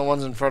firing on the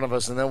ones in front of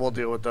us and then we'll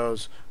deal with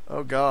those.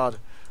 Oh god.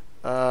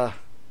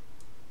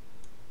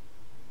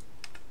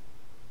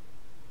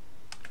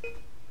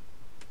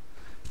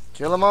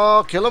 Kill them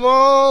all! Kill them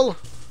all!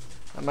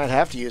 I might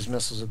have to use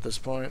missiles at this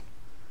point.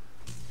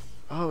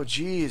 Oh,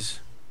 jeez.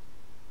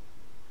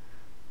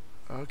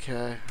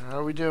 Okay, how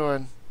are we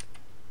doing?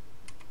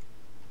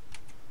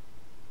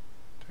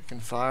 Taking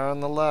fire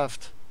on the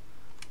left.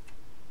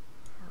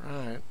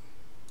 Alright.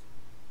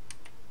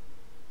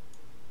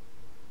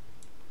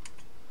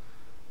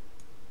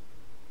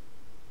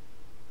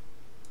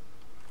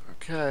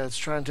 Okay, let's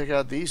try and take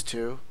out these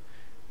two.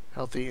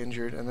 Healthy,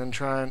 injured, and then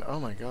try and... Oh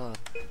my god.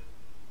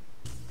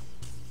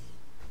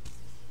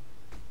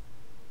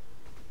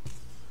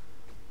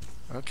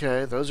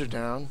 Okay, those are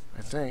down,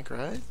 I think,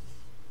 right?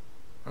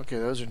 Okay,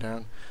 those are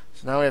down.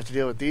 So now we have to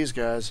deal with these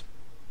guys.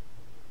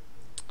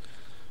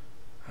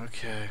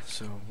 Okay,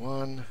 so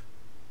 1,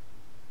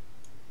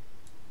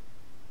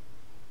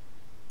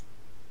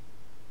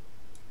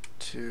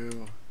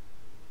 2.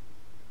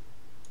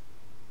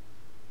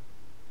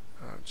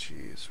 Oh,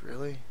 jeez,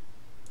 really?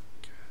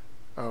 Okay.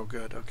 Oh,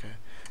 good, okay.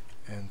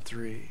 And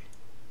 3.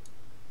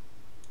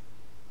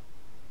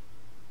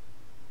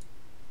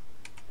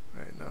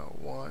 Right, no,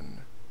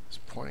 1 is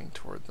pointing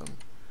toward them.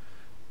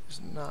 Is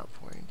not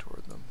pointing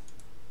toward them.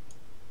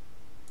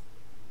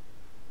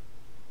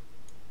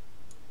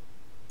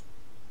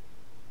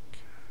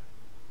 Okay.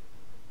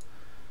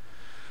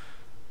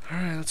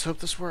 Alright, let's hope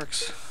this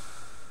works.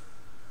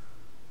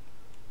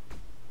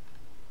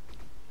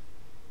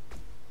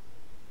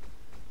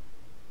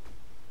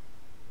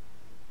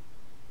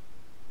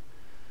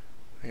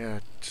 I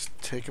gotta just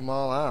take them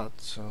all out,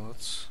 so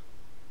let's...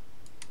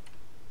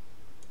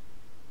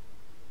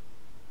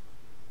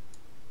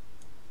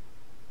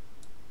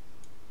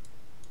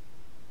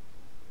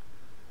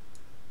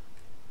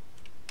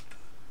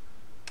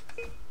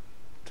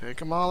 Take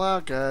them all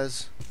out,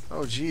 guys.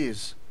 Oh,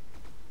 jeez.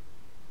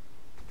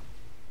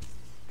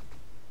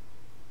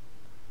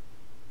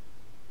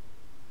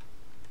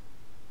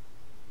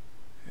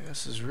 Yeah,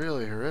 this is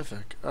really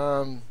horrific.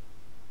 Oh,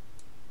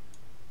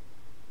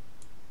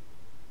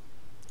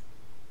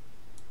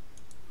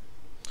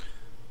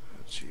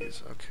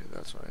 jeez. Okay,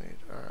 that's what I need.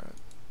 Alright.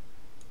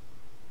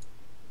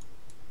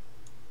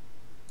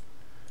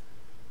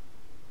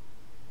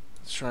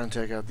 Let's try and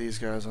take out these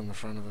guys on the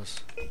front of us.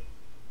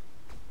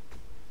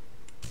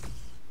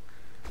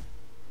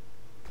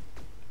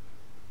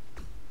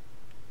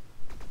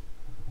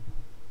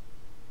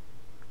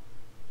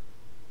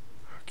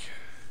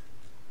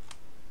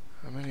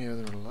 How many are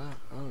there left?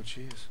 Oh,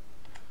 jeez.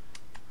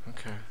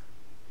 Okay.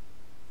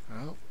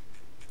 Well,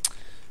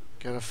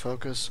 gotta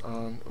focus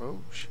on...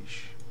 Oh,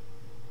 sheesh.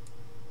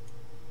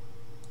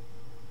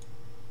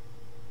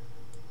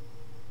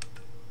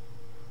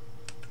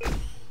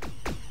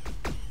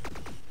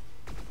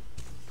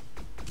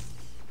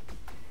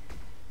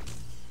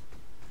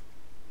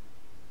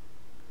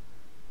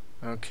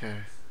 Okay.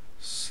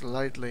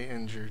 Slightly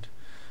injured.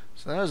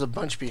 So there's a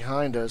bunch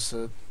behind us.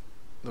 The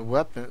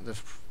weapon...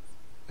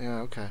 Yeah,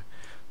 okay.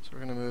 So we're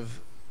going to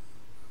move...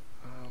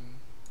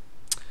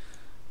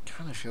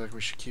 kind of feel like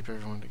we should keep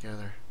everyone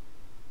together.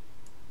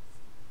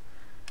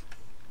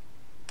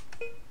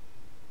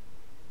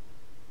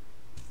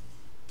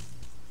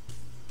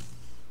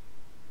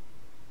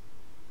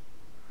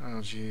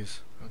 Oh, jeez.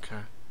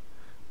 Okay.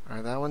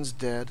 Alright, that one's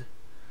dead.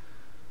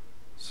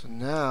 So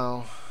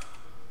now...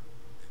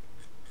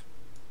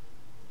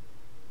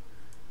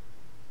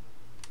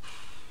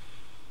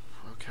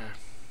 Okay.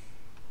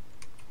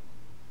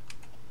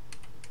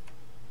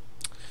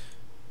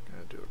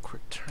 Gotta do a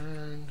quick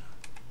turn.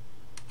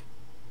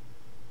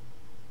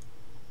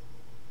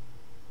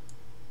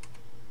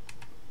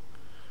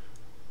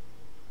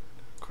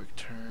 Quick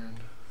turn.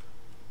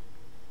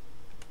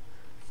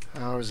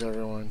 How is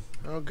everyone?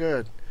 Oh,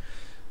 good.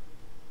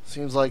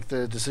 Seems like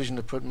the decision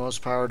to put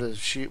most power to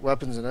sheet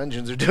weapons and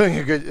engines are doing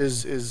a good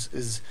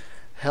is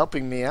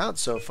helping me out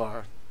so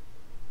far.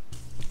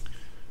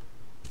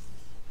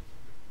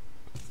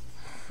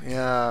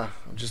 Yeah,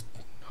 I'm just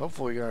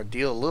hopefully gonna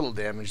deal a little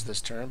damage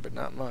this turn, but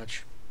not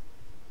much.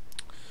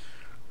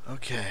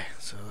 Okay,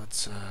 so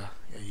let's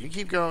yeah, you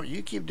keep going.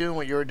 You keep doing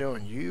what you're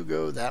doing. You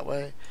go that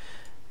way,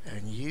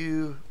 and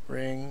you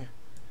bring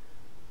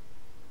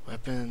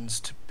weapons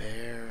to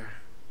bear.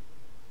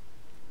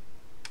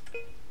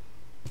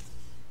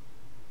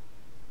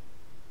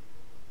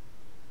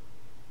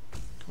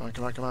 Come on,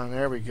 come on, come on.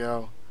 There we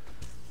go.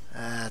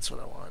 That's what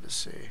I wanted to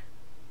see.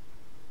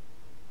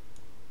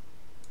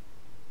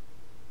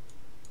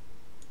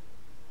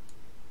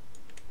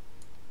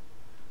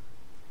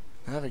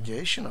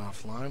 Navigation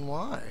offline?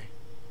 Why?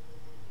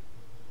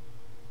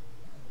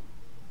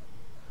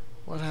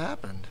 What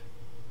happened?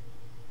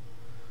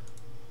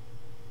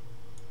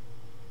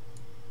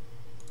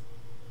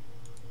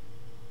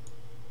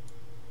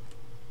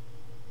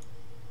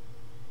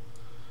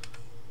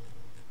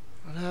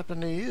 What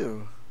happened to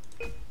you?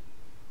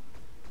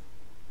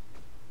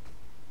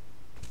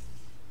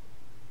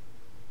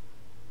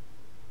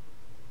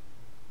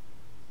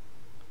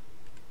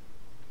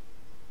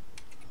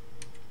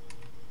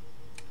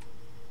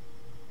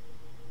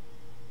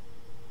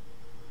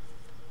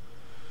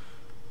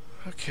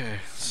 Okay,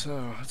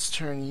 so let's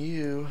turn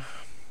you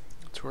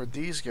toward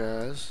these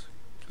guys,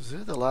 because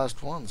they're the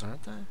last ones,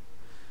 aren't they?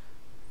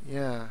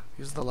 Yeah,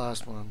 these are the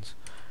last ones.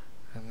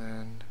 And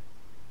then...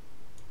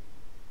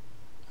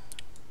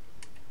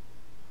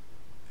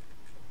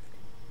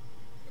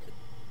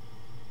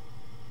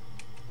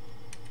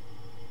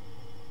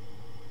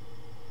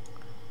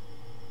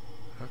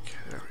 Okay,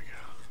 there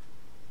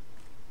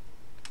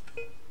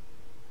we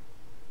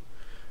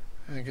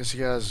go. I guess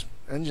you guys'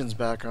 engine's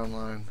back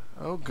online.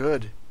 Oh,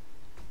 good.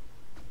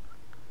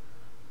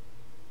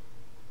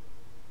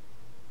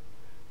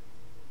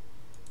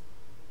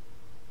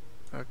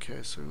 Okay,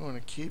 so we want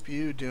to keep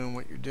you doing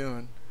what you're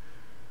doing.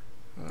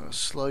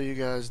 Slow you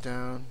guys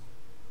down.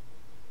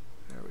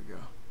 There we go.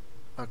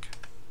 Okay.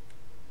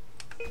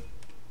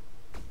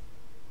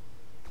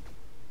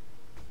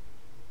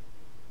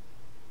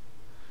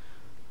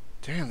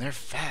 Damn, they're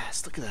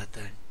fast. Look at that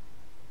thing.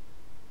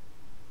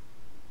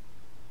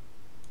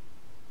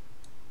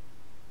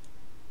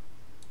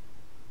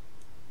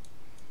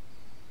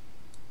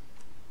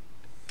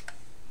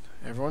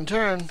 Everyone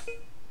turn.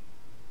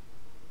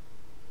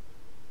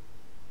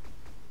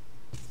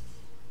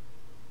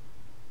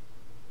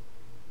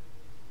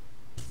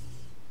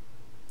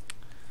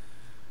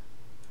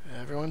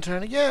 Everyone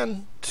turn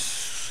again.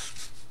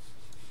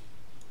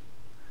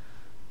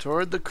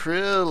 Toward the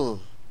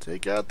krill.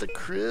 Take out the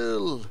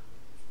krill.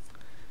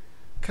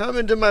 Come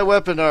into my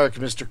weapon arc,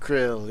 Mr.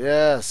 Krill.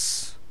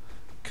 Yes.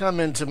 Come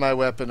into my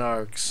weapon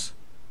arcs.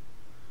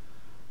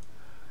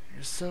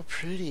 You're so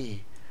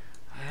pretty.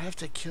 I have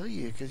to kill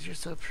you because you're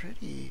so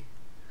pretty.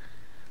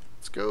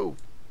 Let's go.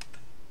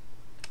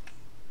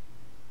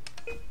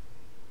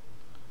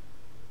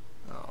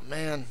 Oh,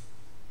 man.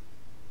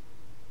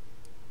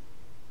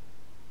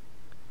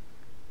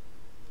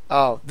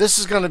 Oh, this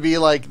is gonna be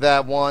like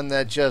that one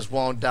that just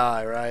won't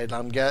die, right?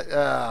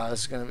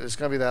 It's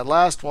gonna be that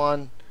last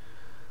one.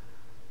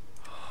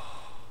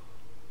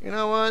 You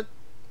know what?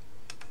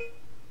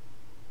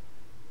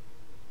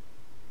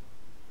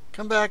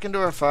 Come back into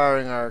our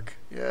firing arc.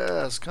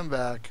 Yes, come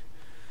back.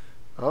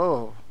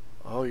 Oh,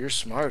 you're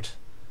smart.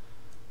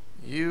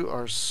 You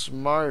are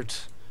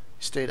smart.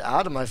 You stayed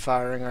out of my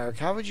firing arc.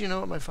 How would you know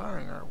what my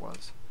firing arc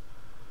was?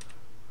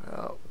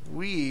 Well,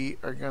 we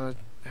are gonna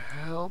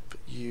help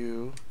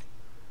you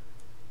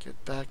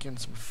get back in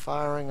some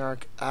firing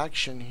arc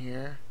action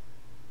here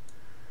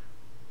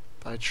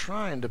by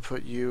trying to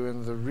put you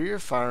in the rear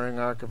firing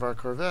arc of our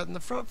Corvette and the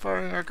front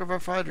firing arc of our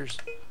fighters.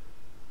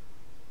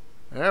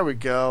 There we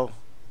go.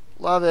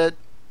 Love it.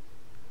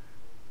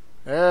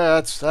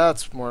 Yeah,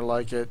 that's more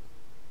like it.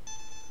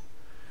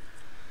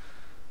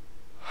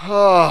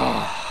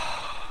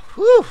 Oh,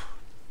 whew.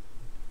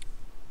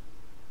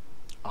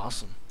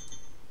 Awesome.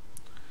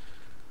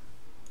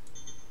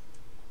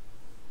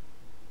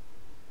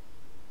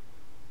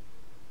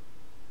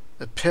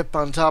 pip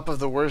on top of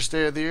the worst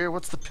day of the year.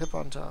 What's the pip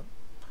on top?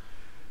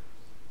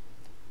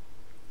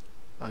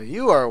 Oh,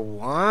 you are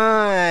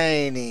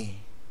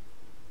whiny.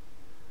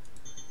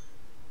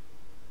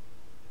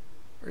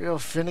 Real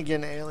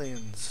Finnegan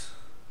aliens.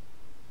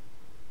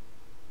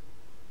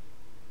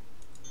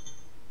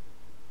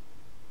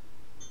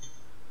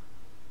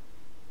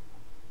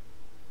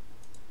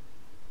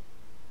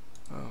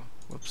 Oh,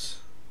 whoops.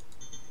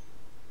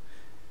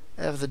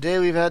 After the day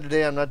we've had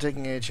today, I'm not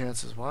taking any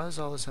chances. Why is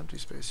all this empty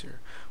space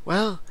here?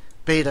 Well,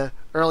 beta,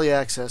 early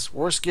access,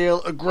 war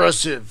scale,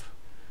 aggressive.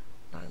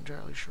 Not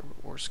entirely sure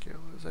what war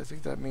scale is. I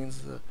think that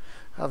means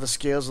how the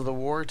scales of the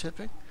war are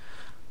tipping.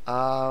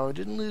 We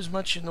didn't lose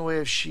much in the way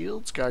of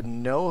shields. Got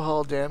no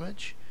hull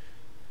damage.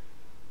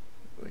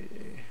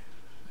 Very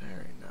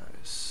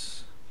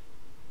nice.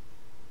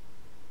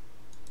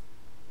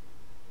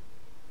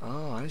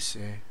 Oh, I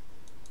see.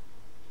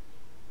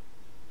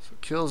 So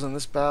kills in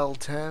this battle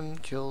 10,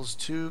 kills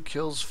 2,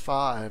 kills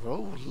 5.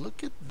 Oh,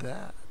 look at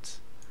that.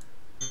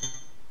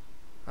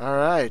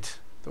 Alright.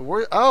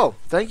 Oh,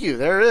 thank you.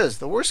 There it is.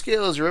 The war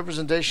scale is a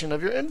representation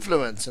of your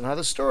influence and how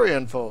the story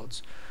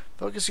unfolds.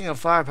 Focusing on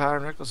firepower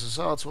and reckless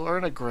assaults will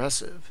earn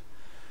aggressive.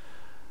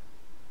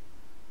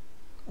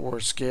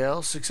 War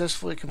scale.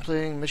 Successfully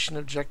completing mission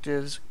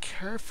objectives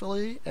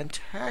carefully and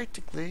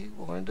tactically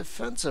will earn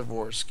defensive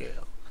war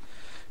scale.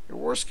 Your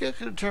war scale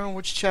can determine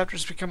which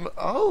chapters become...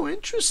 Oh,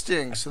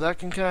 interesting. So that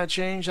can kind of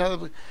change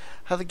how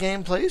the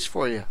game plays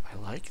for you. I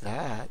like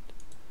that.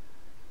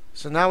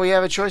 So now we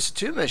have a choice of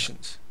 2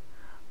 missions.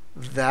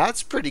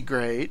 That's pretty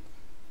great.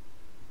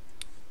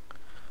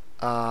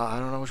 I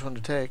don't know which one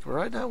to take. But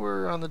right now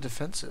we're on the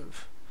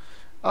defensive.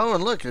 Oh,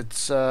 and look,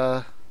 it's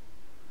they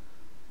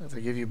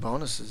give you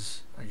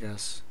bonuses, I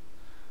guess.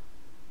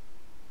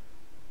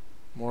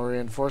 More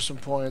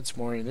reinforcement points,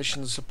 more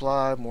munition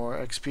supply, more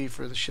XP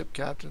for the ship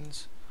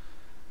captains.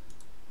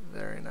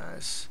 Very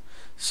nice.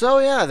 So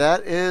yeah,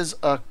 that is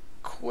a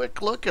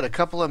quick look at a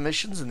couple of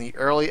missions in the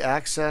early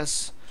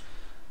access,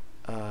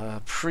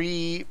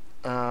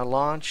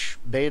 pre-launch,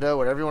 beta,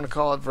 whatever you want to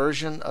call it,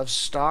 version of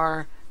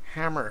Star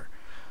Hammer.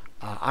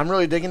 I'm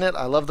really digging it.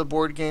 I love the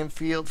board game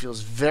feel. It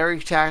feels very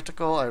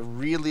tactical. I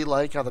really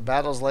like how the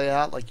battles lay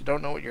out. Like you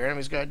don't know what your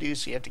enemy's going to do,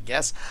 so you have to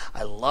guess.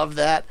 I love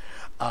that.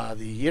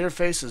 The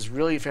interface is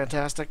really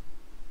fantastic.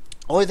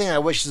 Only thing I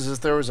wish is if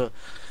there was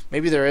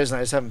maybe there is, and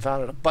I just haven't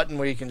found it, a button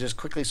where you can just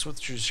quickly switch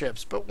through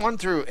ships. But 1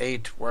 through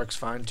 8 works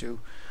fine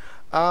too.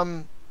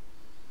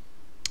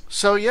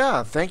 So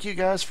yeah, thank you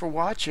guys for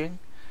watching,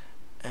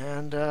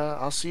 and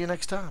I'll see you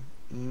next time.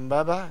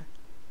 Bye-bye.